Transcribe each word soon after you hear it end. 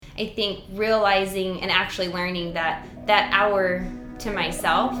I think realizing and actually learning that hour to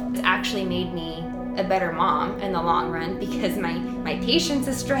myself has actually made me a better mom in the long run, because my patience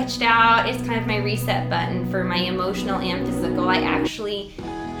is stretched out. It's kind of my reset button for my emotional and physical. I actually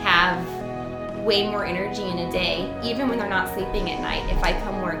have way more energy in a day, even when they're not sleeping at night, if I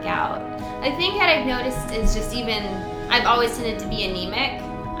come work out. I think that I've noticed is just I've always tended to be anemic,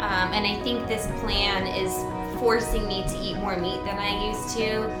 and I think this plan is forcing me to eat more meat than I used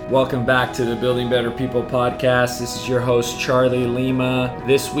to. Welcome back to the Building Better People podcast. This is your host, Charlie Lima.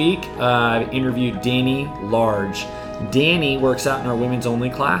 This week, I interviewed Danny Large. Danny works out in our women's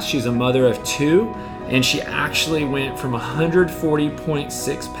only class. She's a mother of 2, and she actually went from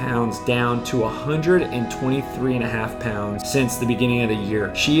 140.6 pounds down to 123.5 pounds since the beginning of the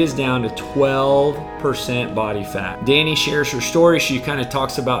year. She is down to 12% body fat. Danny shares her story. She kind of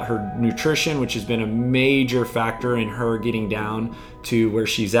talks about her nutrition, which has been a major factor in her getting down to where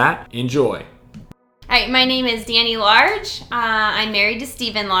she's at. Enjoy. All right, my name is Danny Large. I'm married to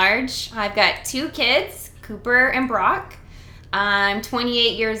Stephen Large. I've got 2 kids, Cooper and Brock. I'm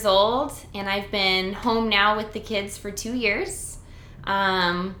 28 years old, and I've been home now with the kids for 2 years.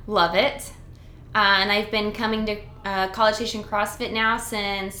 Love it. And I've been coming to College Station CrossFit now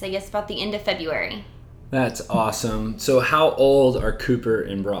since, I guess, about the end of February. That's awesome. So how old are Cooper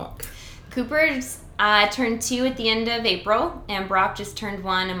and Brock? Cooper's turned 2 at the end of April, and Brock just turned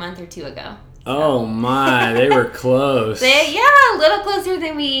 1 a month or 2 ago. Oh my, they were close. A little closer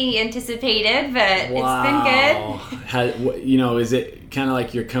than we anticipated, but Wow. It's been good. Is it kind of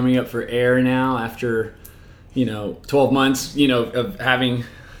like you're coming up for air now after, 12 months, of having...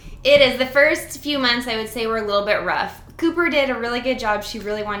 It is. The first few months, I would say, were a little bit rough. Cooper did a really good job. She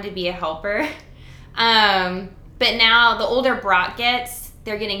really wanted to be a helper. But now, the older Brock gets,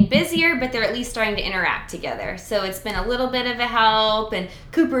 they're getting busier, but they're at least starting to interact together. So it's been a little bit of a help, and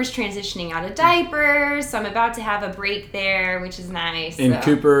Cooper's transitioning out of diapers, so I'm about to have a break there, which is nice. And so.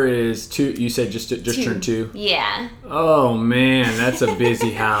 Cooper is 2, you said just 2. turned 2? Yeah. Oh man, that's a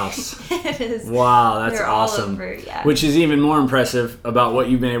busy house. It is. Wow, that's They're awesome. all over, yeah. Which is even more impressive about what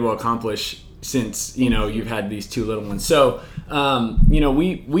you've been able to accomplish since, you've had these 2 little ones. So,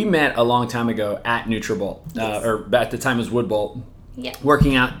 we met a long time ago at Nutrabolt, Yes. or at the time it was Woodbolt. Yeah.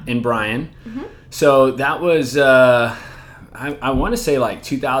 Working out in Bryan. Mm-hmm. So that was, I want to say like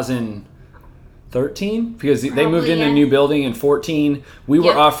 2013, because they moved in a new building in 14. We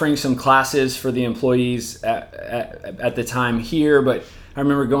were offering some classes for the employees at the time here, but I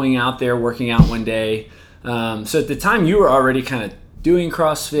remember going out there working out one day. So at the time you were already kind of doing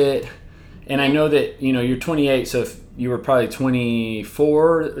CrossFit, and I know that, you're 28, so if you were probably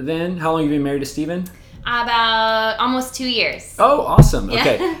 24 then. How long have you been married to Stephen? About almost 2 years. Oh, awesome. Yeah.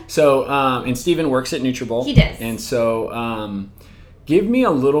 Okay. So, and Stephen works at Nutrabolt. He does. And so, give me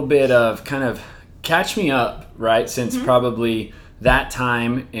a little bit of kind of catch me up, right? Since probably that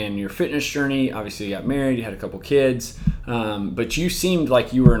time in your fitness journey, obviously you got married, you had a couple kids, but you seemed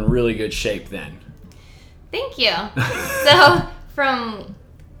like you were in really good shape then. Thank you. So, from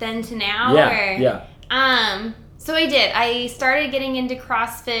then to now? Yeah. So I did. I started getting into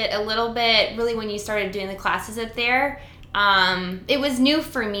CrossFit a little bit, really when you started doing the classes up there. It was new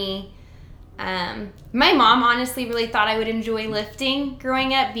for me. My mom honestly really thought I would enjoy lifting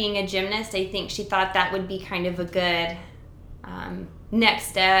growing up, being a gymnast. I think she thought that would be kind of a good next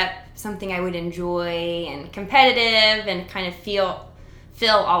step, something I would enjoy and competitive and kind of feel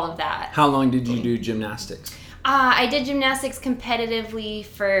all of that. How long did you do gymnastics? I did gymnastics competitively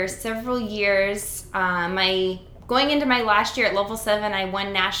for several years. Going into my last year at level 7, I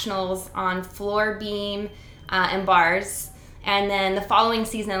won nationals on floor beam and bars. And then the following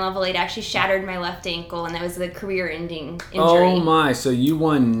season in level 8, I actually shattered my left ankle, and that was a career-ending injury. Oh my, so you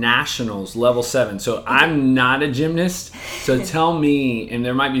won nationals level 7. So I'm not a gymnast, so tell me, and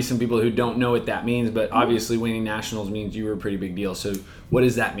there might be some people who don't know what that means, but obviously winning nationals means you were a pretty big deal. So what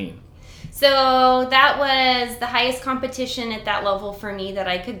does that mean? So that was the highest competition at that level for me that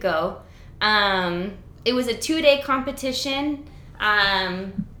I could go. It was a 2-day competition.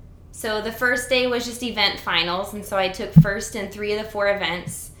 So the first day was just event finals, and so I took first in 3 of the 4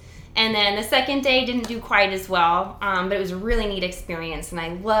 events. And then the second day didn't do quite as well, but it was a really neat experience, and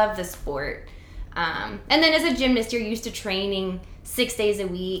I love the sport. And then as a gymnast, you're used to training 6 days a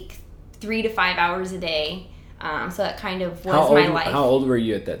week, 3 to 5 hours a day. So that kind of was my life. How old were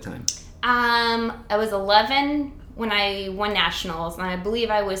you at that time? I was 11 when I won nationals, and I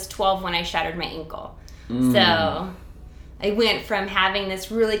believe I was 12 when I shattered my ankle. So I went from having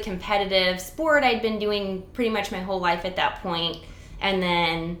this really competitive sport I'd been doing pretty much my whole life at that point, and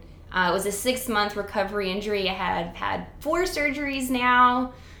then it was a 6-month recovery injury. I had 4 surgeries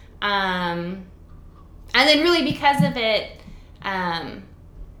now. And then really because of it, I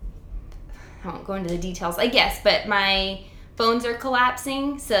won't go into the details, I guess, but my bones are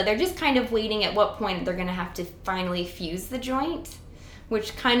collapsing, so they're just kind of waiting at what point they're going to have to finally fuse the joint,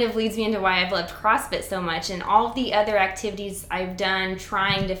 which kind of leads me into why I've loved CrossFit so much and all of the other activities I've done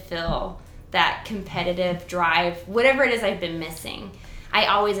trying to fill that competitive drive, whatever it is I've been missing. I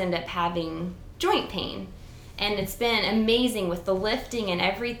always end up having joint pain. And it's been amazing with the lifting and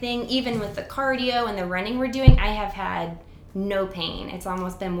everything, even with the cardio and the running we're doing, I have had no pain. It's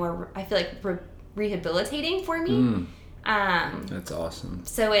almost been more, I feel like, rehabilitating for me. That's awesome.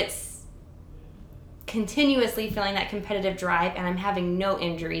 So it's continuously feeling that competitive drive, and I'm having no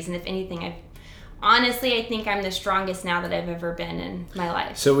injuries. And if anything, I think I'm the strongest now that I've ever been in my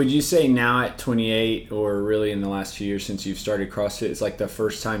life. So would you say now at 28, or really in the last few years since you've started CrossFit, it's like the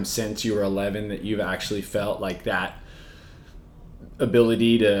first time since you were 11 that you've actually felt like that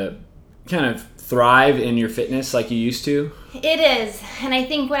ability to kind of thrive in your fitness like you used to? It is. And I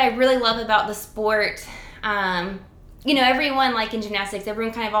think what I really love about the sport, everyone, like in gymnastics,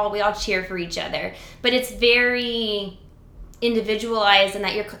 everyone we all cheer for each other, but it's very individualized in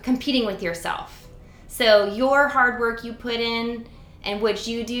that you're competing with yourself. So your hard work you put in and what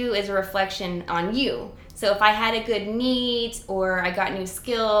you do is a reflection on you. So if I had a good meet or I got new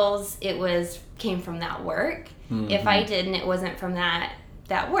skills, came from that work. Mm-hmm. If I didn't, it wasn't from that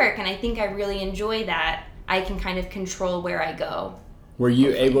work. And I think I really enjoy that. I can kind of control where I go. Were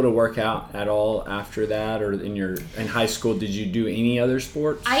you able to work out at all after that, or in high school? Did you do any other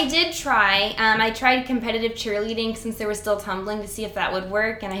sports? I did try. I tried competitive cheerleading since there was still tumbling to see if that would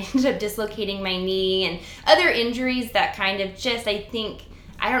work, and I ended up dislocating my knee and other injuries that kind of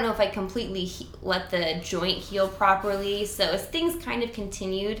I don't know if I completely let the joint heal properly. So as things kind of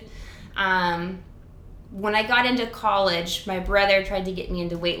continued, when I got into college, my brother tried to get me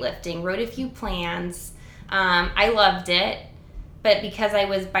into weightlifting, wrote a few plans. I loved it. But because I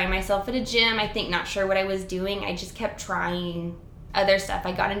was by myself at a gym, not sure what I was doing, I just kept trying other stuff.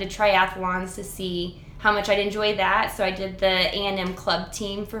 I got into triathlons to see how much I'd enjoy that. So I did the A&M club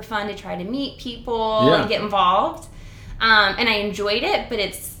team for fun to try to meet people and get involved. And I enjoyed it, but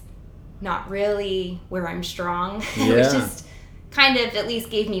it's not really where I'm strong. It was just kind of at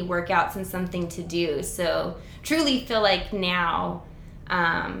least gave me workouts and something to do. So truly feel like now,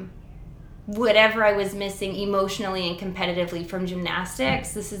 whatever I was missing emotionally and competitively from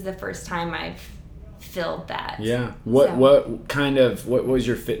gymnastics, this is the first time I've filled that. Yeah. What was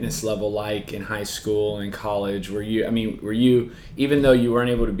your fitness level like in high school and college? Were you, even though you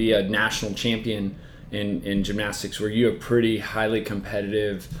weren't able to be a national champion in gymnastics, were you a pretty highly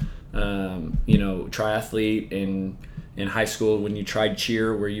competitive, triathlete in high school? When you tried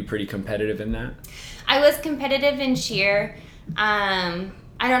cheer, were you pretty competitive in that? I was competitive in cheer.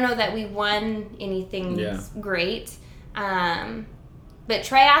 I don't know that we won anything great. But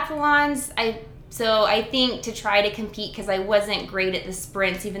triathlons, I think to try to compete, because I wasn't great at the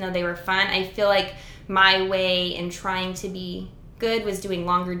sprints, even though they were fun, I feel like my way in trying to be good was doing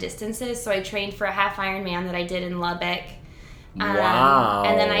longer distances. So I trained for a half Ironman that I did in Lubbock. Wow.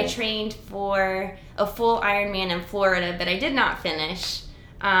 And then I trained for a full Ironman in Florida, but I did not finish.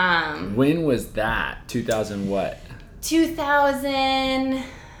 When was that? 2000 what? 2000,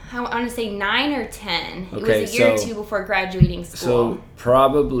 I want to say 9 or 10. It was a year or two before graduating school. So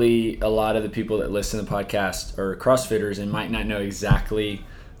probably a lot of the people that listen to the podcast are CrossFitters and might not know exactly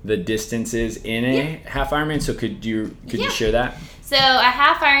the distances in a half Ironman. So could you share that? So a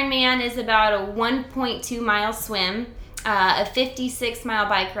half Ironman is about a 1.2 mile swim, a 56 mile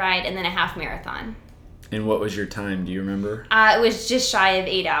bike ride, and then a half marathon. And what was your time? Do you remember? It was just shy of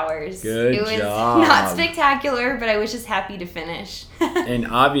 8 hours. Good job. It was not spectacular, but I was just happy to finish. And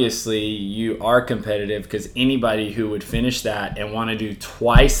obviously, you are competitive, because anybody who would finish that and want to do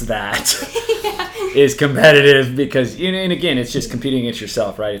twice that is competitive, because, and again, it's just competing against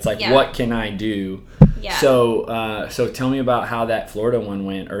yourself, right? It's like, what can I do? Yeah. So tell me about how that Florida one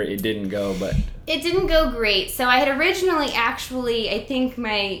went, or it didn't go, but... It didn't go great. So I had originally I think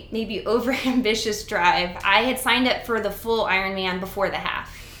my maybe overambitious drive, I had signed up for the full Ironman before the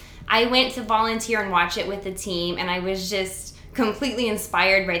half. I went to volunteer and watch it with the team, and I was just completely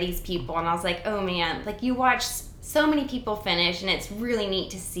inspired by these people. And I was like, oh man, like you watch so many people finish, and it's really neat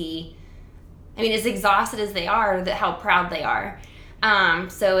to see. I mean, as exhausted as they are, how proud they are.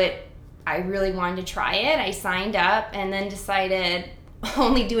 I really wanted to try it. I signed up and then decided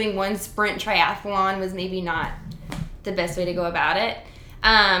only doing one sprint triathlon was maybe not the best way to go about it.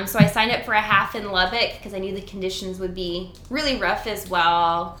 So I signed up for a half in Lubbock because I knew the conditions would be really rough as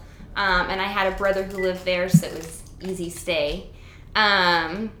well. And I had a brother who lived there, so it was easy stay.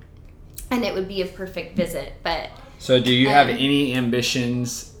 And and it would be a perfect visit. But so do you have any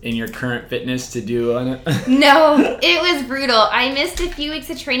ambitions in your current fitness to do on it? No, it was brutal. I missed a few weeks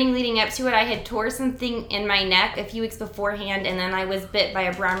of training leading up to it. I had tore something in my neck a few weeks beforehand, and then I was bit by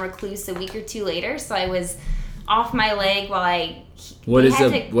a brown recluse a week or two later, so I was off my leg while I... What is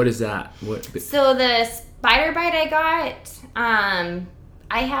that? So the spider bite I got,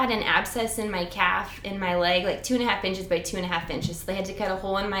 I had an abscess in my calf, in my leg, like 2.5 inches by 2.5 inches. So they had to cut a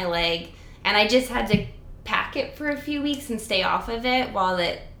hole in my leg, and I just had to pack it for a few weeks and stay off of it while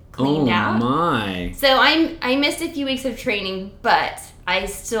it cleaned out. Oh my. So I missed a few weeks of training, but I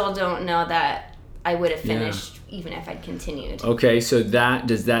still don't know that I would have finished even if I'd continued. Okay, so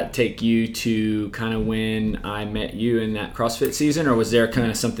does that take you to kind of when I met you in that CrossFit season, or was there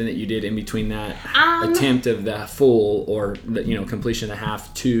kind of something that you did in between that attempt of the full or completion of the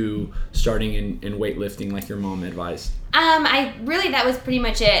half to starting in weightlifting like your mom advised? That was pretty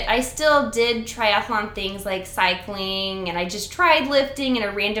much it. I still did triathlon things like cycling, and I just tried lifting in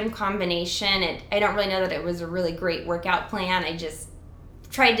a random combination. I don't really know that it was a really great workout plan. I just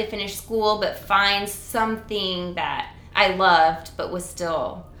tried to finish school but find something that I loved but was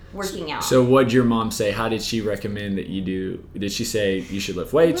still working out. So what'd your mom say? How did she recommend that you do? Did she say you should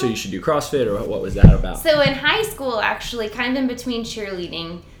lift weights or you should do CrossFit, or what was that about? So in high school, actually, kind of in between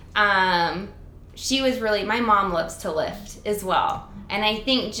cheerleading, my mom loves to lift as well. And I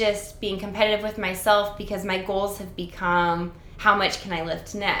think just being competitive with myself, because my goals have become, how much can I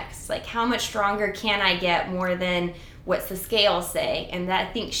lift next? Like, how much stronger can I get more than what's the scale say? And that,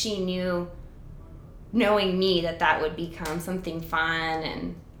 I think she knew, knowing me, that would become something fun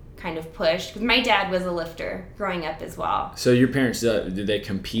and kind of pushed. Because my dad was a lifter growing up as well. So your parents, did they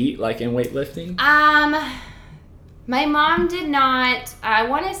compete like in weightlifting? My mom did not. I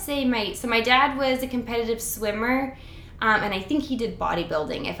want to say my dad was a competitive swimmer, and I think he did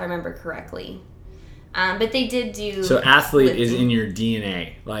bodybuilding, if I remember correctly. But they did do... So athlete lifting. is in your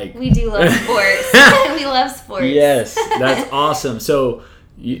DNA. Like we do love sports. We love sports. Yes, that's awesome. So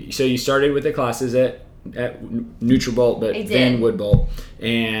you started with the classes at Nutrabolt, but then Woodbolt.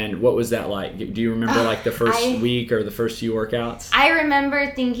 And what was that like? Do you remember like the first week or the first few workouts? I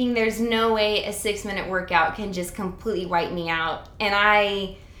remember thinking there's no way a 6-minute workout can just completely wipe me out. And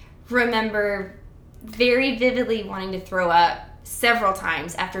I remember very vividly wanting to throw up several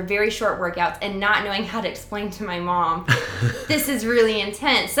times after very short workouts and not knowing how to explain to my mom, this is really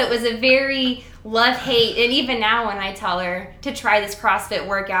intense. So it was a very love-hate. And even now when I tell her to try this CrossFit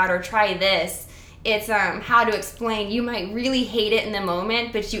workout or try this, it's how to explain. You might really hate it in the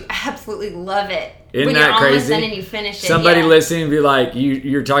moment, but you absolutely love it. Isn't when that you're crazy? Almost done and you finish it. Somebody listening be like,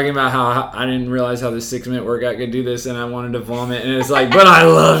 you're talking about how I didn't realize how this 6-minute workout could do this and I wanted to vomit. And it's like, but I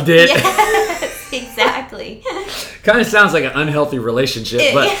loved it. Yes, exactly. Kind of sounds like an unhealthy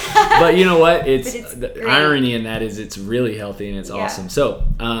relationship, but you know what? It's the irony in that is it's really healthy and it's awesome. So,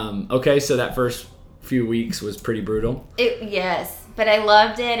 okay, so that first few weeks was pretty brutal. Yes. But I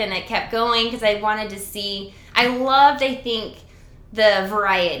loved it, and I kept going because I wanted to see. I think, the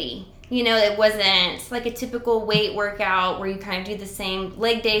variety. It wasn't like a typical weight workout where you kind of do the same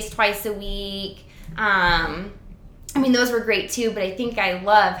leg days twice a week. Those were great too, but I think I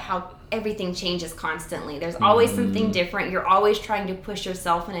love how everything changes constantly. There's always something different. You're always trying to push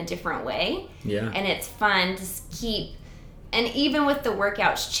yourself in a different way. Yeah. And it's fun to keep... And even with the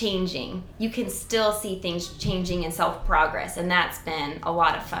workouts changing, you can still see things changing and self-progress, and that's been a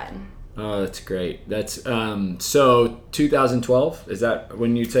lot of fun. Oh, that's great. That's so 2012, is that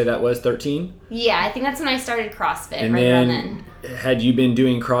when you'd say that was 13? Yeah, I think that's when I started CrossFit. And right then, around then. Had you been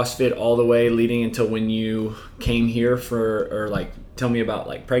doing CrossFit all the way leading until when you came here tell me about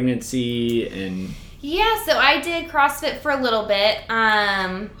like pregnancy and... Yeah, so I did CrossFit for a little bit.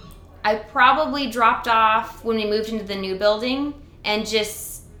 I probably dropped off when we moved into the new building and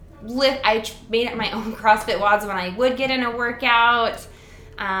just I made up my own CrossFit WODs when I would get in a workout.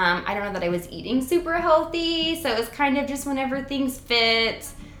 I don't know that I was eating super healthy, so it was kind of just whenever things fit,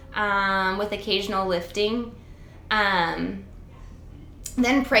 with occasional lifting. Then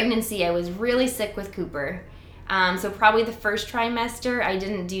pregnancy, I was really sick with Cooper. So probably the first trimester, I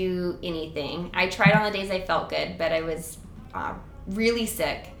didn't do anything. I tried on the days I felt good, but I was really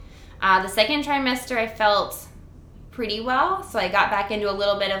sick. The second trimester, I felt pretty well, so I got back into a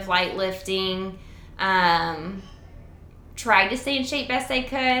little bit of light lifting. Tried to stay in shape best I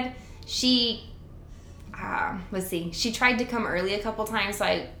could. She tried to come early a couple times, so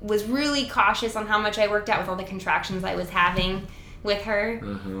I was really cautious on how much I worked out with all the contractions I was having with her.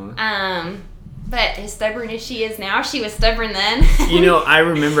 Uh-huh. But as stubborn as she is now, she was stubborn then. I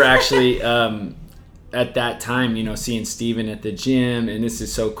remember actually... at that time, you know, seeing Steven at the gym, and this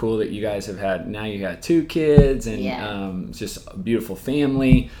is so cool that you guys have had, now you got 2 kids, and it's just a beautiful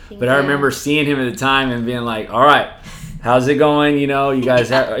family. But I remember seeing him at the time and being like, all right, how's it going? You know, you guys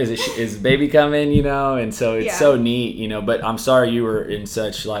have, is baby coming, you know? And so it's so neat, you know, but I'm sorry you were in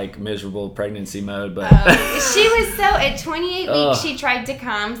such like miserable pregnancy mode, but she was so, at 28 weeks, she tried to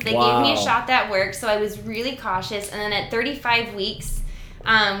come. So they gave me a shot that worked. So I was really cautious. And then at 35 weeks,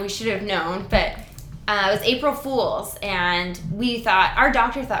 we should have known, but it was April Fool's, and our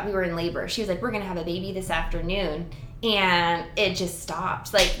doctor thought we were in labor. She was like, we're going to have a baby this afternoon. And it just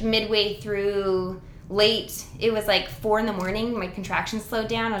stopped. Like midway through late, it was like 4 a.m, my contractions slowed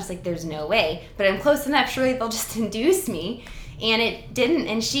down. I was like, there's no way. But I'm close enough, surely they'll just induce me. And it didn't.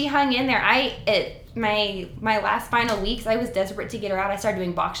 And she hung in there. My last final weeks, I was desperate to get her out. I started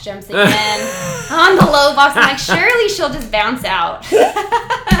doing box jumps again on the low box. I'm like, surely she'll just bounce out.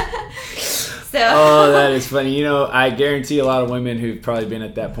 So. Oh, that is funny. You know, I guarantee a lot of women who've probably been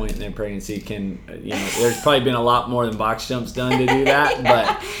at that point in their pregnancy can, you know, there's probably been a lot more than box jumps done to do that.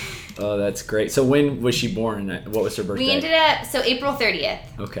 But, oh, that's great. So when was she born? What was her birthday? We ended up, April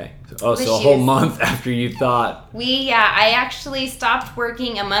 30th. Okay. So a whole month after you thought. I actually stopped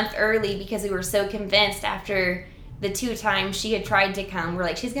working a month early because we were so convinced after the 2 times she had tried to come. We're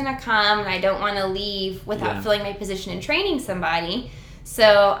like, she's going to come, and I don't want to leave without filling my position and training somebody.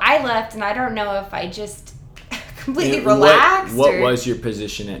 So I left, and I don't know if I just completely relaxed. What was your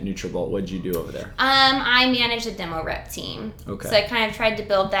position at Nutrabolt? What did you do over there? I managed a demo rep team. Okay. So I kind of tried to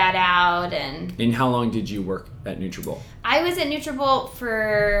build that out. And how long did you work at Nutrabolt? I was at Nutrabolt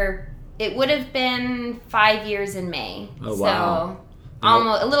for, it would have been 5 years in May. Oh, wow. So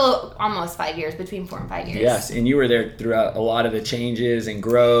almost 5 years, between 4 and 5 years. Yes, and you were there throughout a lot of the changes and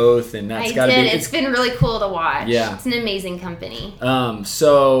growth, and that's got to be. It's been really cool to watch. Yeah, it's an amazing company.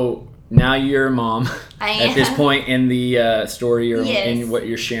 So now you're a mom. I am. At this point in the story or in what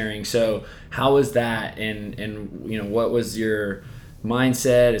you're sharing. So how was that, and you know, what was your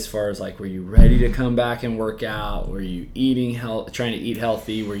mindset as far as like, were you ready to come back and work out? Were you trying to eat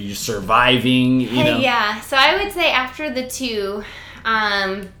healthy? Were you just surviving? You know? Yeah. So I would say after the 2.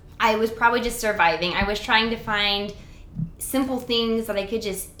 I was probably just surviving. I was trying to find simple things that I could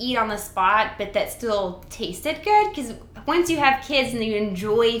just eat on the spot, but that still tasted good. Because once you have kids and you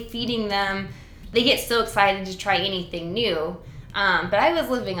enjoy feeding them, they get so excited to try anything new. But I was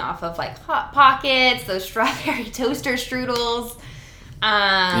living off of like Hot Pockets, those strawberry toaster strudels.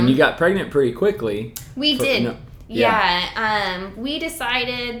 And you got pregnant pretty quickly. We did. We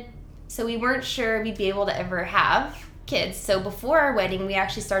decided, so we weren't sure we'd be able to ever have kids. So before our wedding, we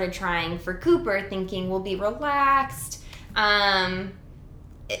actually started trying for Cooper, thinking we'll be relaxed.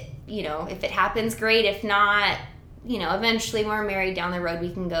 You know, if it happens, great. If not, you know, eventually when we're married down the road,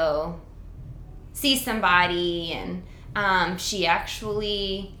 we can go see somebody. And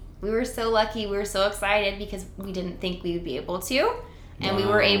we were so lucky. We were so excited because we didn't think we would be able to. And we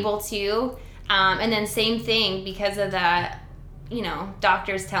were able to. And then same thing, because of that, you know,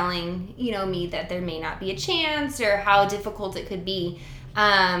 doctors telling, you know, me that there may not be a chance or how difficult it could be.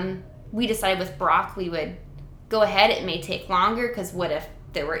 We decided with Brock we would go ahead. It may take longer because what if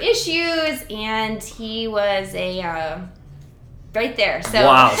there were issues? And he was right there. So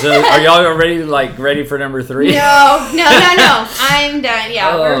wow. So are y'all ready for number 3? No. I'm done.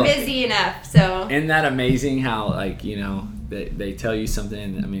 Yeah, we're busy enough. So isn't that amazing how, like, you know, they tell you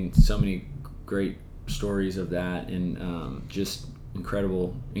something? I mean, so many great stories of that, and just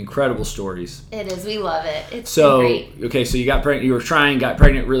incredible stories. It is. We love it. It's great. Okay, so you got pregnant. You were got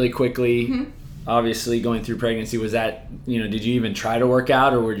pregnant really quickly. Mm-hmm. Obviously, going through pregnancy, was that, you know, did you even try to work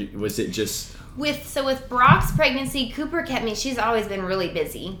out, or was it just with Brock's pregnancy? Cooper kept me. She's always been really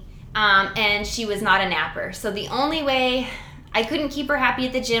busy, and she was not a napper. So the only way, I couldn't keep her happy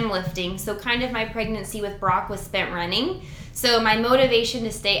at the gym lifting. So kind of my pregnancy with Brock was spent running. So my motivation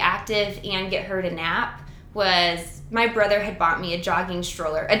to stay active and get her to nap was, my brother had bought me a jogging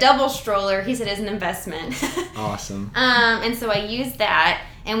stroller, a double stroller. He said as an investment. Awesome. And so I used that,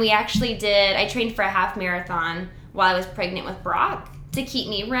 and I trained for a half marathon while I was pregnant with Brock to keep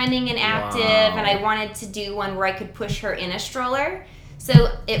me running and active. Wow. And I wanted to do one where I could push her in a stroller.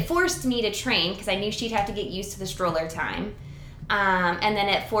 So it forced me to train because I knew she'd have to get used to the stroller time. And then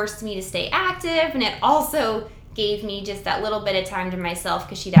it forced me to stay active, and it also gave me just that little bit of time to myself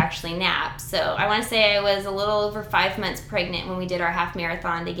because she'd actually nap. So I want to say I was a little over 5 months pregnant when we did our half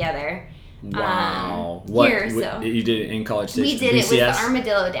marathon together. Wow. You did it in College Station? We did it with the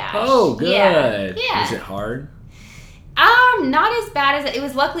Armadillo Dash. Oh, good. Yeah. Was it hard? Not as bad as it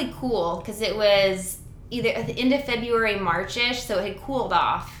was. Luckily cool because it was either at the end of February, March-ish, so it had cooled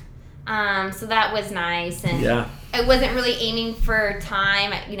off. So that was nice. And Yeah. I wasn't really aiming for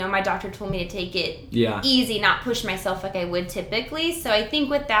time. My doctor told me to take it easy, not push myself like I would typically. So I think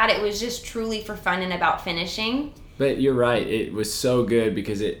with that, it was just truly for fun and about finishing. But you're right. It was so good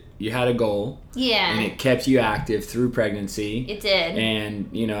because you had a goal. Yeah. And it kept you active through pregnancy. It did. And,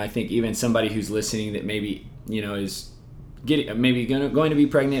 I think even somebody who's listening that maybe, is going to be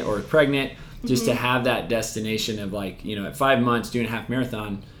pregnant or pregnant, just to have that destination of like, at 5 months doing a half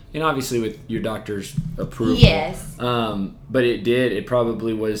marathon, and obviously with your doctor's approval. Yes. But it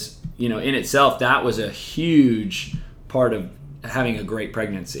probably was, in itself, that was a huge part of having a great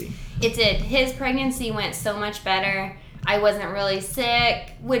pregnancy. It did. His pregnancy went so much better. I wasn't really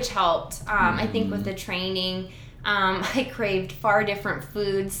sick, which helped. I think with the training, I craved far different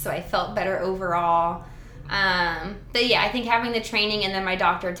foods, so I felt better overall. But yeah, I think having the training and then my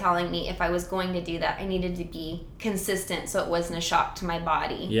doctor telling me if I was going to do that, I needed to be consistent so it wasn't a shock to my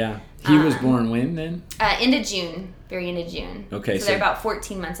body. Yeah. He was born when then? End of June. Very end of June. Okay. So they're about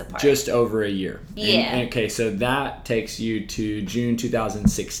 14 months apart. Just over a year. Yeah. Okay, so that takes you to June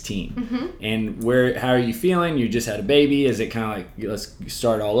 2016. Mm-hmm. And how are you feeling? You just had a baby. Is it kind of like, let's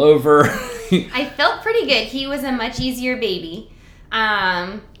start all over? I felt pretty good. He was a much easier baby.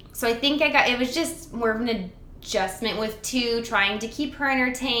 So I think it was just more of an adjustment with two, trying to keep her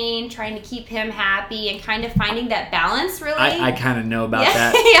entertained, trying to keep him happy, and kind of finding that balance, really. I kind of know about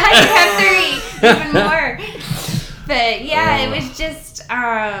that. Yeah, you have 3, even more. But yeah, it was just,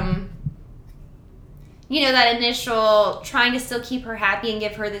 that initial trying to still keep her happy and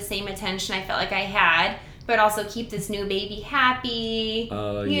give her the same attention I felt like I had, but also keep this new baby happy,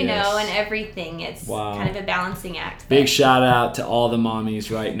 and everything. It's kind of a balancing act. Big shout out to all the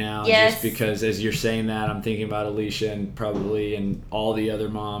mommies right now. Yes. Just because as you're saying that, I'm thinking about Alicia and all the other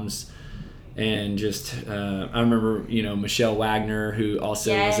moms. And just, I remember, Michelle Wagner, who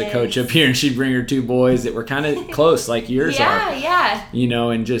also was a coach up here, and she'd bring her 2 boys that were kind of close, like yours are. Yeah. And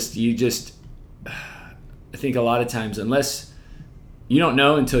I think a lot of times, unless you don't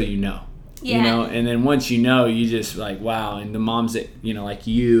know until you know. Yeah. And then once you know, you just like, wow. And the moms that, like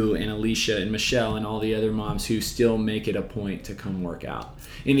you and Alicia and Michelle and all the other moms who still make it a point to come work out.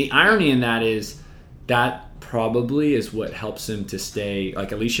 And the irony in that is that probably is what helps them to stay,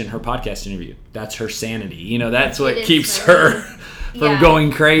 like Alicia in her podcast interview. That's her sanity. That's what keeps her from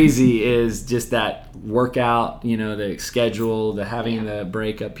going crazy, is just that workout, the schedule, the having the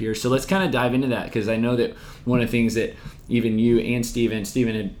break up here. So let's kind of dive into that, because I know that one of the things that even you and Steven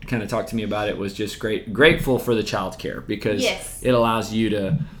had kind of talked to me about it was just grateful for the childcare, because it allows you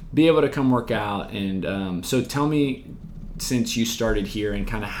to be able to come work out. And so tell me, since you started here, and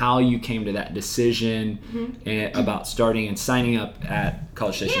kind of how you came to that decision about starting and signing up at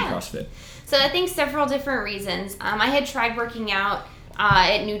College Station CrossFit. So I think several different reasons. I had tried working out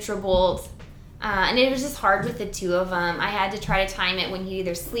at Nutrabolt, and it was just hard with the 2 of them. I had to try to time it when he'd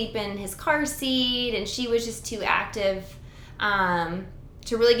either sleep in his car seat, and she was just too active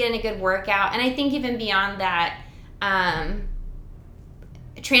to really get in a good workout. And I think even beyond that,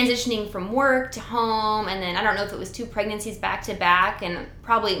 transitioning from work to home, and then I don't know if it was 2 pregnancies back to back, and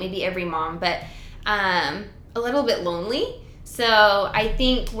probably maybe every mom, but a little bit lonely. So I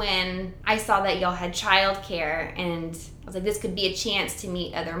think when I saw that y'all had childcare, and I was like, this could be a chance to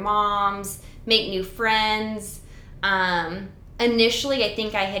meet other moms, make new friends. Initially, I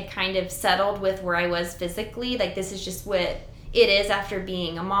think I had kind of settled with where I was physically. Like, this is just what it is after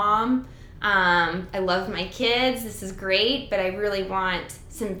being a mom. I love my kids. This is great, but I really want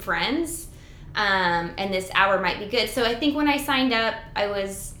some friends. And this hour might be good. So I think when I signed up, I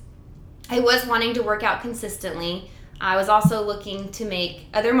was wanting to work out consistently. I was also looking to make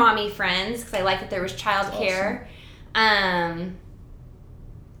other mommy friends, because I liked that there was childcare. Awesome.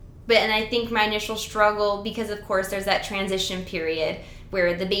 And I think my initial struggle, because of course there's that transition period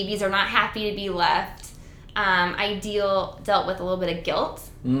where the babies are not happy to be left. I dealt with a little bit of guilt.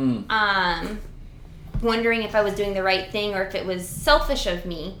 Wondering if I was doing the right thing, or if it was selfish of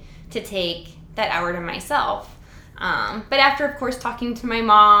me to take that hour to myself. But after, of course, talking to my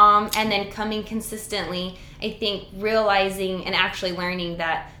mom and then coming consistently, I think realizing and actually learning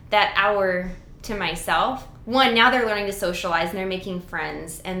that hour to myself, one, now they're learning to socialize and they're making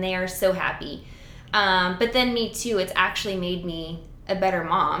friends and they are so happy. But then me too, it's actually made me a better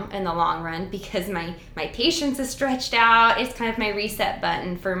mom in the long run, because my patience is stretched out. It's kind of my reset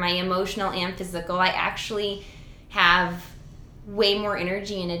button for my emotional and physical. I actually have way more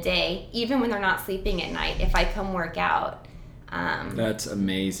energy in a day, even when they're not sleeping at night, if I come work out. That's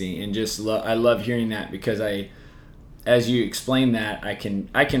amazing. And just I love hearing that, because as you explain that, I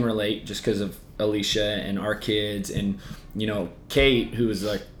can relate, just because of Alicia and our kids, and Kate, who was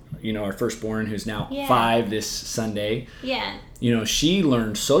like our firstborn, who's now Yeah. 5 this Sunday. Yeah. She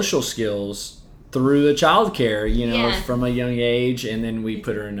learned social skills through the childcare, Yeah. from a young age, and then we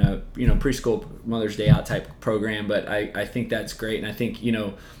put her in a preschool Mother's Day Out type program. But I think that's great, and I think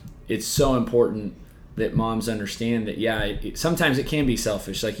it's so important that moms understand that sometimes it can be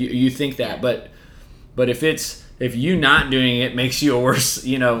selfish, like you think that, Yeah. but if you not doing it makes you a worse,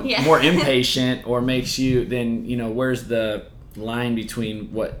 Yeah. more impatient, or makes you, then where's the line between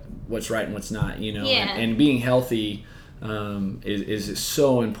what's right and what's not, Yeah. and being healthy is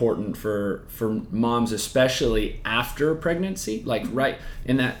so important for moms, especially after pregnancy, like right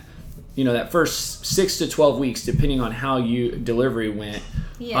in that that first 6 to 12 weeks, depending on how delivery went.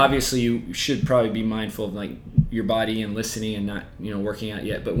 Yeah. Obviously you should probably be mindful of like your body and listening and not working out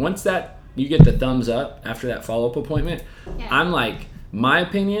yet, but once that you get the thumbs up after that follow-up appointment, Yeah. I'm like, my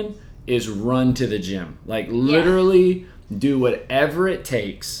opinion is run to the gym, like literally do whatever it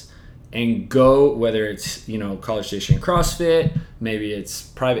takes and go, whether it's College Station CrossFit, maybe it's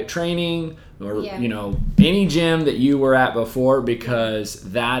private training, or any gym that you were at before, because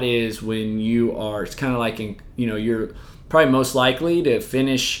that is when it's kind of like you're probably most likely to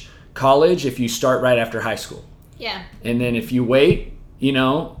finish college if you start right after high school. Yeah. And then if you wait,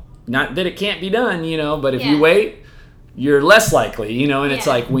 not that it can't be done, but if Yeah. you wait, you're less likely, and it's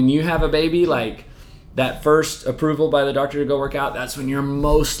Yeah. like when you have a baby, like that first approval by the doctor to go work out, that's when you're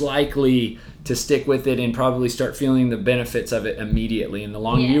most likely to stick with it and probably start feeling the benefits of it immediately. And the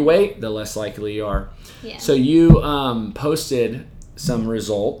longer Yeah. you wait, the less likely you are. Yeah. So you posted some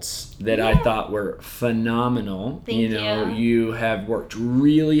results that I thought were phenomenal. Thank you. You have worked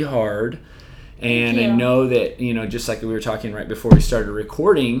really hard. And Thank I you. know that, just like we were talking right before we started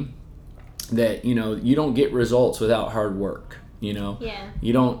recording, that, you don't get results without hard work, Yeah.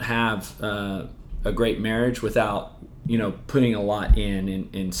 You don't have a great marriage without, putting a lot in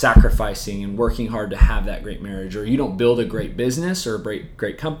and sacrificing and working hard to have that great marriage. Or you don't build a great business or a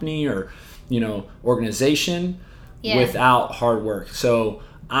great company or, organization without hard work. So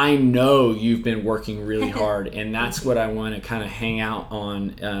I know you've been working really hard, and that's what I want to kind of hang out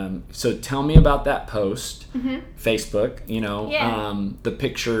on. So tell me about that post, Facebook, the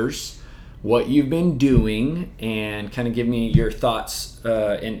pictures, what you've been doing, and kind of give me your thoughts,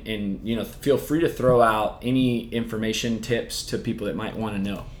 and feel free to throw out any information, tips to people that might want to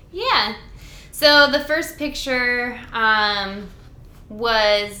know. Yeah. So the first picture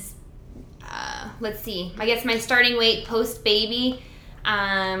was, let's see, I guess my starting weight post-baby.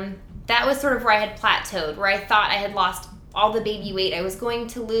 That was sort of where I had plateaued, where I thought I had lost all the baby weight I was going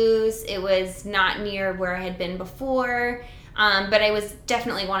to lose. It was not near where I had been before, but I was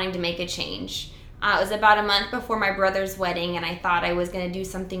definitely wanting to make a change. It was about a month before my brother's wedding, and I thought I was going to do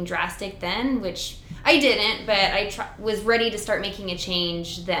something drastic then, which I didn't, but I was ready to start making a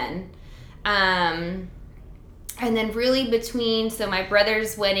change then. And then really between, my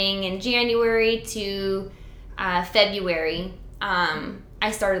brother's wedding in January to February,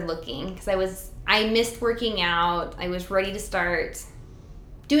 I started looking because I missed working out. I was ready to start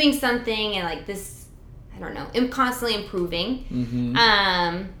doing something and like this, I don't know, I'm constantly improving.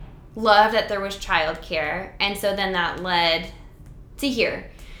 Mm-hmm. Love that there was childcare. And so then that led to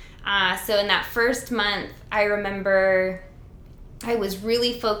here. So in that first month, I remember I was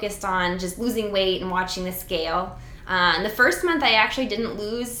really focused on just losing weight and watching the scale. In the first month, I actually didn't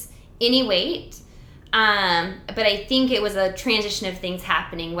lose any weight. But I think it was a transition of things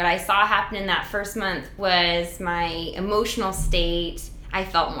happening. What I saw happen in that first month was my emotional state. I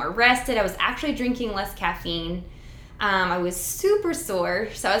felt more rested. I was actually drinking less caffeine. I was super sore,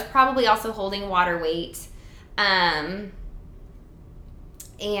 so I was probably also holding water weight. But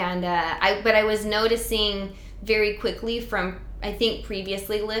I was noticing very quickly from, I think,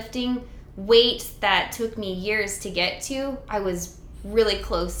 previously lifting weight that took me years to get to. I was really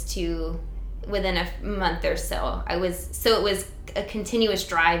close to within a month or so. It was a continuous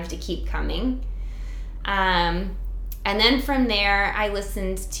drive to keep coming. And then from there, I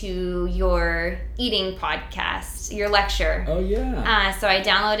listened to your eating podcast, your lecture. Oh, yeah. So I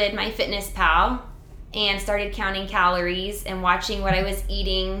downloaded MyFitnessPal and started counting calories and watching what I was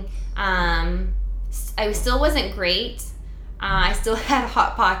eating. I still wasn't great. I still had a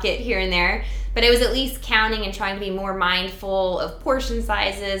hot pocket here and there, but I was at least counting and trying to be more mindful of portion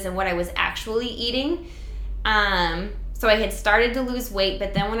sizes and what I was actually eating. So I had started to lose weight,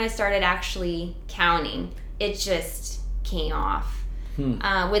 but then when I started actually counting, it just came off.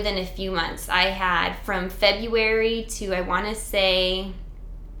 Within a few months. I had from February to, I want to say,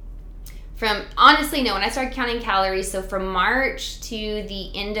 when I started counting calories, so from March to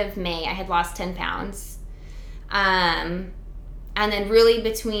the end of May, I had lost 10 pounds. And then really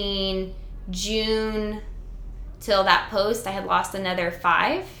between June till that post, I had lost another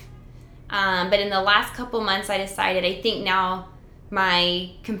 5. But in the last couple months, I decided, I think now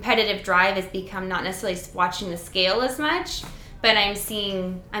my competitive drive has become not necessarily watching the scale as much, but I'm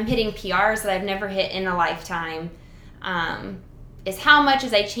hitting PRs that I've never hit in a lifetime. Is how much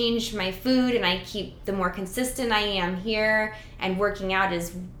as I change my food and I keep, the more consistent I am here, and working out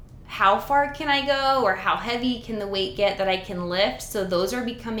is how far can I go, or how heavy can the weight get that I can lift. So those are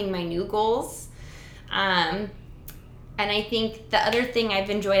becoming my new goals. And I think the other thing I've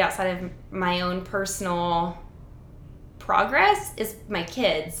enjoyed outside of my own personal progress is my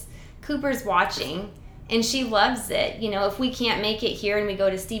kids. Cooper's watching and she loves it. You know, if we can't make it here and we go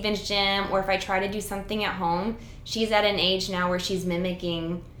to Steven's gym, or if I try to do something at home, she's at an age now where she's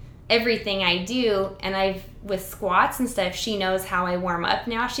mimicking everything I do. And with squats and stuff, she knows how I warm up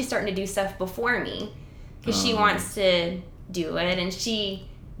now. She's starting to do stuff before me because she wants to do it, and she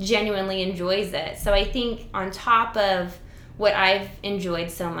genuinely enjoys it. So I think on top of what I've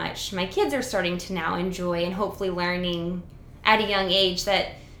enjoyed so much, my kids are starting to now enjoy, and hopefully learning at a young age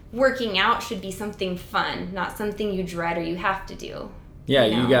that working out should be something fun, not something you dread or you have to do. Yeah,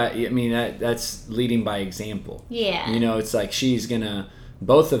 you got, I mean, that's leading by example. Yeah. You know, it's like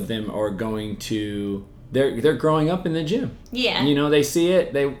both of them are going to, they're growing up in the gym. Yeah. You know, they see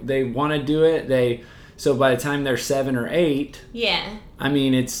it, they want to do it, so by the time they're 7 or 8, yeah, I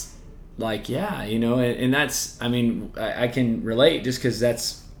mean, it's like, yeah, you know, and that's, I mean, I can relate just because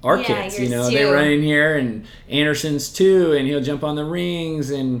that's our kids, you know, they run in here, and Anderson's 2, and he'll jump on the rings,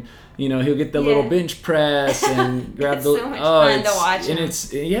 and, you know, he'll get the little bench press and grab it's so much fun to watch and him.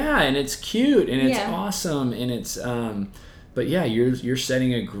 And it's cute, and it's awesome, and it's, but yeah, you're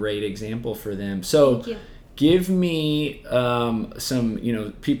setting a great example for them. So Thank you. Give me some, you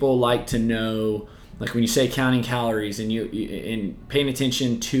know, people like to know, like when you say counting calories and and paying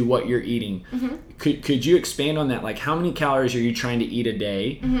attention to what you're eating, mm-hmm. could you expand on that? Like, how many calories are you trying to eat a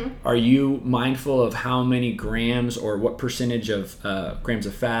day? Mm-hmm. Are you mindful of how many grams or what percentage of grams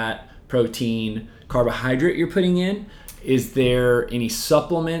of fat, protein, carbohydrate you're putting in? Is there any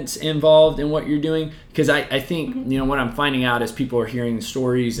supplements involved in what you're doing? Because I think, mm-hmm. Mm-hmm. you know, what I'm finding out as people are hearing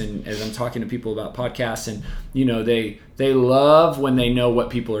stories, and as I'm talking to people about podcasts, and, you know, they love when they know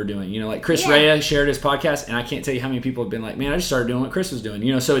what people are doing. You know, like Chris Rea shared his podcast, and I can't tell you how many people have been like, man, I just started doing what Chris was doing.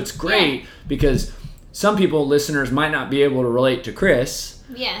 You know, so it's great because some people, listeners, might not be able to relate to Chris,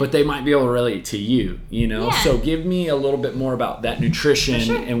 but they might be able to relate to you, you know? Yeah. So give me a little bit more about that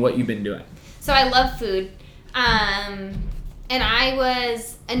nutrition and what you've been doing. So I love food. And I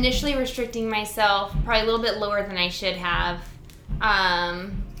was initially restricting myself probably a little bit lower than I should have.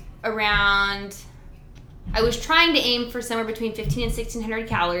 I was trying to aim for somewhere between 1,500 and 1,600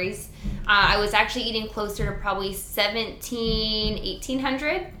 calories. I was actually eating closer to probably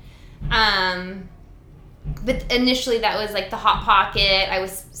 1,800. But initially that was like the Hot Pocket. I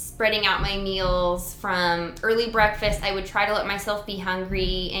was spreading out my meals from early breakfast. I would try to let myself be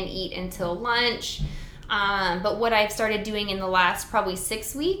hungry and eat until lunch. But what I've started doing in the last probably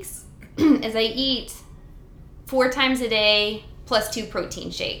 6 weeks is I eat 4 times a day plus 2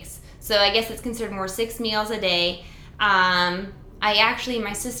 protein shakes. So I guess it's considered more 6 meals a day.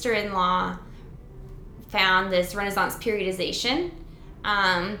 My sister-in-law found this Renaissance periodization.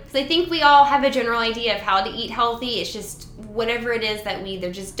 So I think we all have a general idea of how to eat healthy. It's just whatever it is that we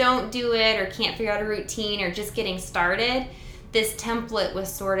either just don't do it or can't figure out a routine or just getting started. This template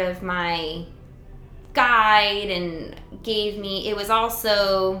was sort of my guide and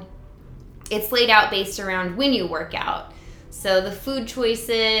it's laid out based around when you work out. So the food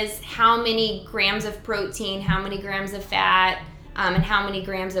choices, how many grams of protein, how many grams of fat, and how many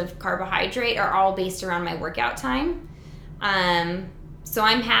grams of carbohydrate are all based around my workout time. So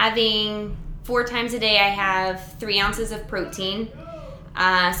I'm having 4 times a day, I have 3 ounces of protein.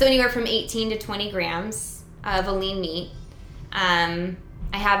 So anywhere from 18 to 20 grams of a lean meat.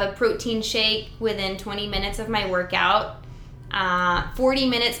 I have a protein shake within 20 minutes of my workout. 40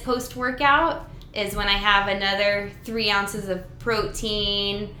 minutes post-workout is when I have another 3 ounces of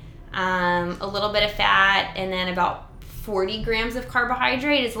protein, a little bit of fat, and then about 40 grams of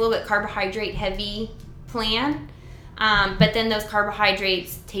carbohydrate. It's a little bit carbohydrate heavy plan. But then those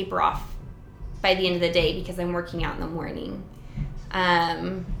carbohydrates taper off by the end of the day because I'm working out in the morning.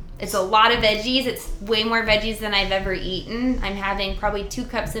 It's a lot of veggies. It's way more veggies than I've ever eaten. I'm having probably 2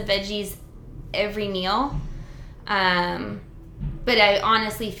 cups of veggies every meal. But I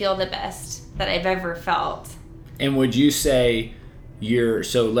honestly feel the best that I've ever felt. And would you say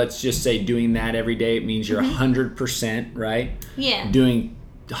so let's just say doing that every day, it means you're 100%, right? Yeah. Doing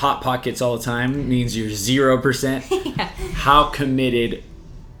Hot Pockets all the time means you're 0%. Yeah. How committed,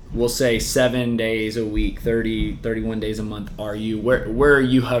 we'll say 7 days a week, 30, 31 days a month are you? Where are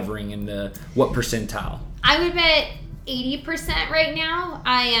you hovering in what percentile? I would bet 80% right now.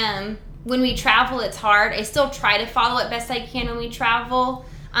 When we travel, it's hard. I still try to follow it best I can when we travel.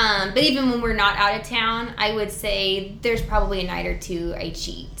 But even when we're not out of town, I would say there's probably a night or two I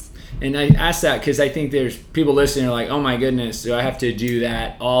cheat. And I ask that because I think there's people listening are like, oh my goodness, do I have to do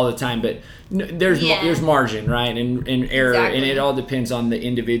that all the time? But there's margin, right? And error, exactly. And it all depends on the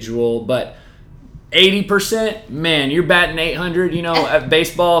individual. But 80%, man, you're batting 800. At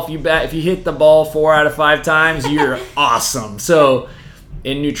baseball, if you hit the ball 4 out of 5 times, you're awesome. So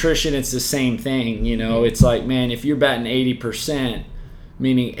in nutrition, it's the same thing. It's like, man, if you're batting 80%,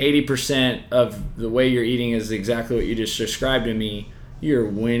 meaning 80% of the way you're eating is exactly what you just described to me, you're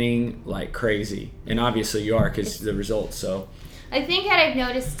winning like crazy. And obviously you are because the results. So I think what I've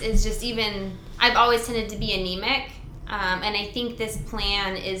noticed is just I've always tended to be anemic. And I think this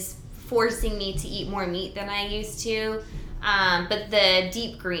plan is forcing me to eat more meat than I used to. But the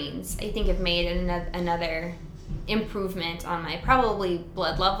deep greens, I think, have made another improvement on my probably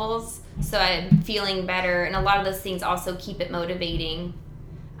blood levels. So I'm feeling better. And a lot of those things also keep it motivating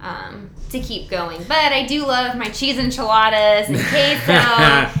to keep going. But I do love my cheese enchiladas and queso.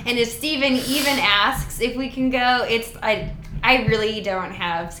 And if Steven even asks if we can go, I really don't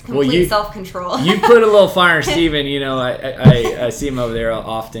have complete self-control. You put a little fire in Steven. I see him over there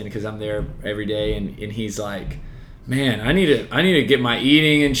often because I'm there every day, and he's like, man, I need to get my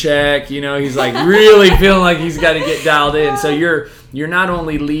eating in check. He's like really feeling like he's got to get dialed in. So you're not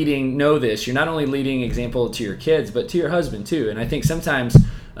only leading example to your kids, but to your husband too. And I think sometimes,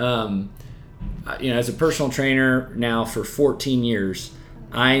 as a personal trainer now for 14 years,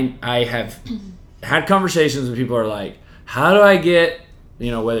 I have had conversations with people who are like, how do I get,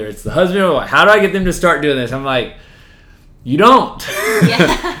 whether it's the husband or wife, how do I get them to start doing this? I'm like, you don't.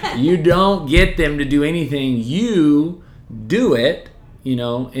 Yeah. You don't get them to do anything. You do it,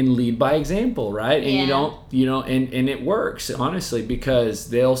 and lead by example, right? And and it works, honestly, because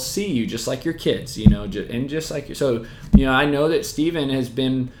they'll see you just like your kids, and just like you. So, I know that Steven has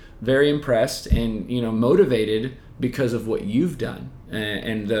been very impressed and, motivated because of what you've done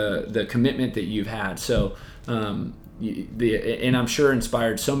and the commitment that you've had. So, and I'm sure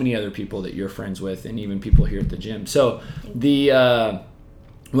inspired so many other people that you're friends with, and even people here at the gym. So the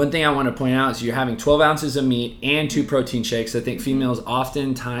one thing I want to point out is you're having 12 ounces of meat and 2 protein shakes. I think females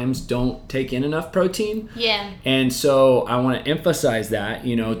oftentimes don't take in enough protein. Yeah. And so I want to emphasize that,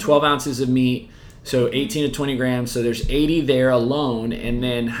 12 ounces of meat, so 18 to 20 grams. So there's 80 there alone. And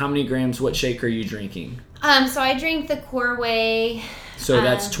then how many grams, what shake are you drinking? So I drink the Core Whey. So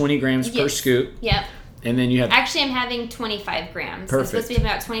that's 20 grams per scoop. Yep. And then you have... Actually, I'm having 25 grams. Perfect. It's supposed to be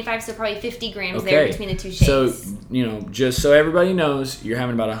about 25, so probably 50 grams there between the 2 shakes. So, just so everybody knows, you're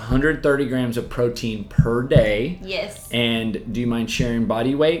having about 130 grams of protein per day. Yes. And do you mind sharing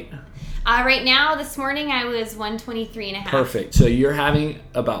body weight? Right now, this morning, I was 123.5. Perfect. So you're having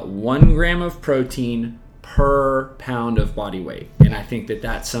about 1 gram of protein per pound of body weight. And I think that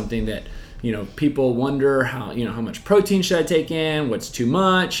that's something that, people wonder how much protein should I take in? What's too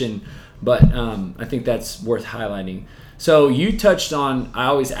much? But I think that's worth highlighting. So you touched on, I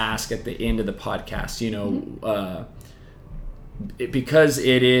always ask at the end of the podcast, because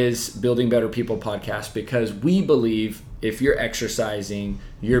it is Building Better People podcast, because we believe if you're exercising,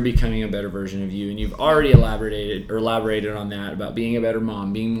 you're becoming a better version of you. And you've already elaborated on that, about being a better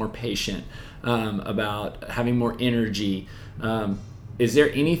mom, being more patient, about having more energy. Is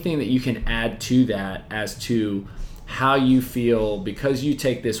there anything that you can add to that as to how you feel, because you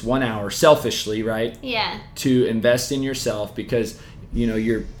take this 1 hour selfishly, right? Yeah. To invest in yourself, because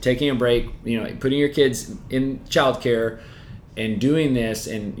you're taking a break, putting your kids in childcare and doing this,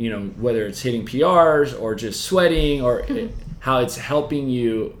 and whether it's hitting PRs or just sweating, or how it's helping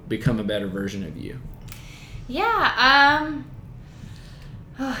you become a better version of you. Yeah.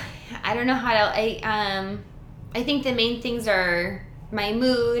 I don't know how to. I think the main things are my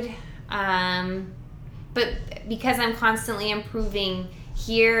mood. But because I'm constantly improving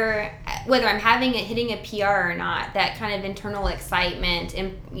here, whether I'm hitting a PR or not, that kind of internal excitement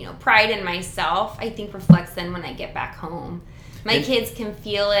and pride in myself, I think reflects then when I get back home. My kids can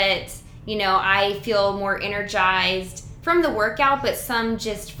feel it. I feel more energized from the workout, but some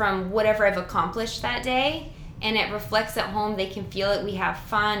just from whatever I've accomplished that day. And it reflects at home. They can feel it. We have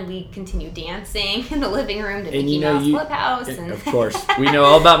fun. We continue dancing in the living room to Mickey Mouse Clubhouse. Of course. We know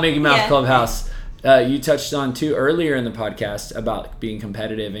all about Mickey Mouse Clubhouse. You touched on too earlier in the podcast about being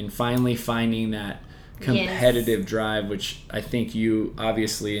competitive and finally finding that competitive drive, which I think you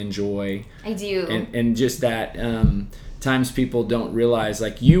obviously enjoy. I do. And just that times people don't realize,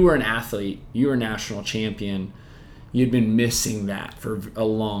 like, you were an athlete, you were a national champion. You'd been missing that for a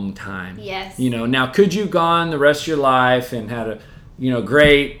long time. Yes. Now could you gone the rest of your life and had a,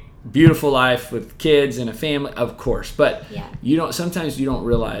 great, beautiful life with kids and a family? Of course. But sometimes you don't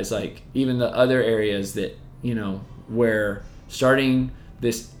realize, like, even the other areas that, where starting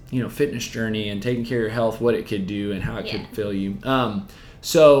this, fitness journey and taking care of your health, what it could do and how it could fill you.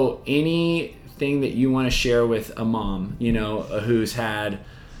 So anything that you want to share with a mom, who's had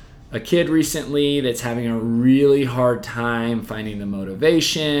a kid recently that's having a really hard time finding the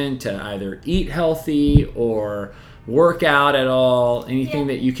motivation to either eat healthy or work out at all, anything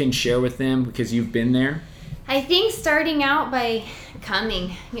that you can share with them because you've been there? I think starting out by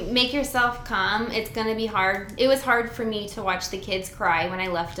coming. Make yourself come. It's going to be hard. It was hard for me to watch the kids cry when I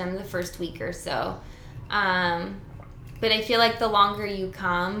left them the first week or so. But I feel like the longer you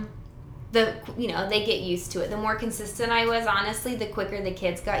come, they get used to it. The more consistent I was, honestly, the quicker the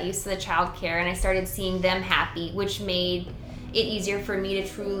kids got used to the childcare, and I started seeing them happy, which made it easier for me to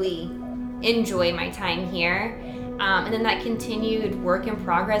truly enjoy my time here. And then that continued work in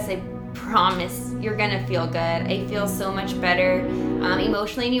progress. I promise you're gonna feel good. I feel so much better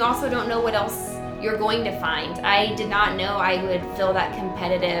emotionally, and you also don't know what else you're going to find. I did not know I would feel that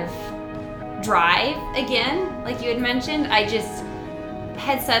competitive drive again, like you had mentioned. I just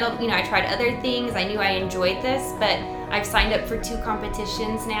had settled, I tried other things. I knew I enjoyed this, but I've signed up for 2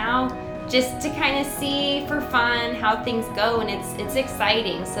 competitions now just to kind of see for fun how things go, and it's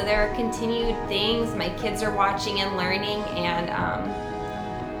exciting. So there are continued things. My kids are watching and learning, and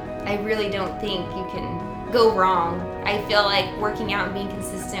I really don't think you can go wrong. I feel like working out and being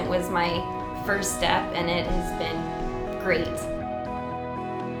consistent was my first step, and it has been great.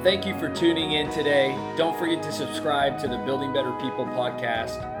 Thank you for tuning in today. Don't forget to subscribe to the Building Better People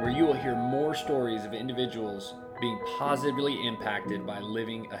podcast, where you will hear more stories of individuals being positively impacted by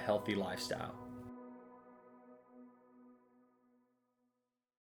living a healthy lifestyle.